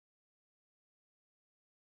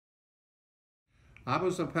I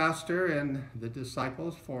was a pastor in the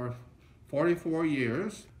Disciples for 44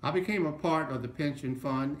 years. I became a part of the pension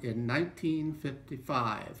fund in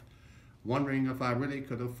 1955, wondering if I really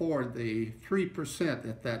could afford the 3%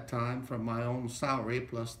 at that time from my own salary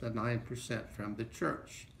plus the 9% from the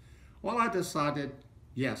church. Well, I decided,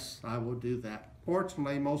 yes, I will do that.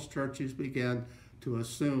 Fortunately, most churches began to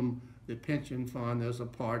assume the pension fund as a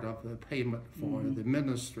part of the payment for the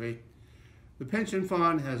ministry. The pension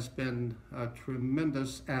fund has been a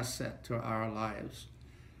tremendous asset to our lives.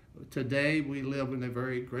 Today, we live in a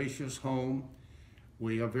very gracious home.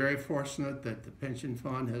 We are very fortunate that the pension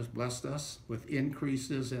fund has blessed us with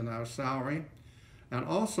increases in our salary. And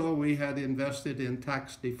also, we had invested in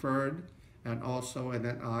tax deferred and also in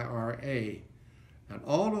an IRA. And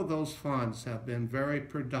all of those funds have been very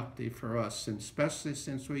productive for us, and especially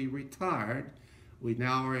since we retired. We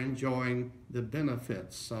now are enjoying the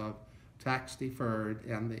benefits of tax deferred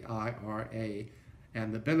and the IRA.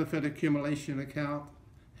 And the benefit accumulation account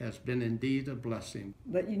has been indeed a blessing.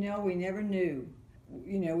 But we never knew,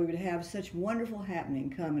 we would have such wonderful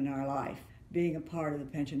happening come in our life, being a part of the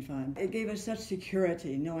pension fund. It gave us such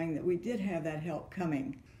security knowing that we did have that help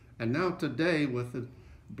coming. And now today, with the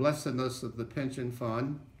blessedness of the pension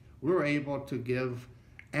fund, we're able to give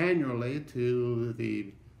annually to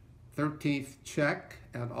the 13th check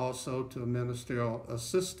and also to ministerial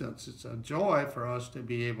assistance. It's a joy for us to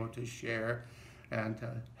be able to share and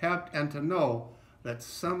to help and to know that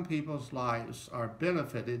some people's lives are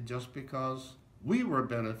benefited just because we were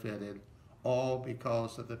benefited, all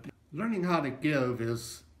because of the learning how to give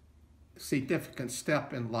is a significant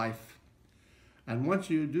step in life. And once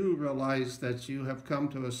you do realize that you have come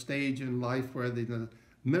to a stage in life where the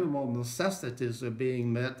minimal necessities are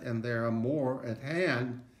being met and there are more at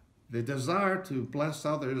hand, the desire to bless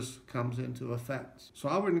others comes into effect. So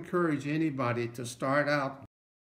I would encourage anybody to start out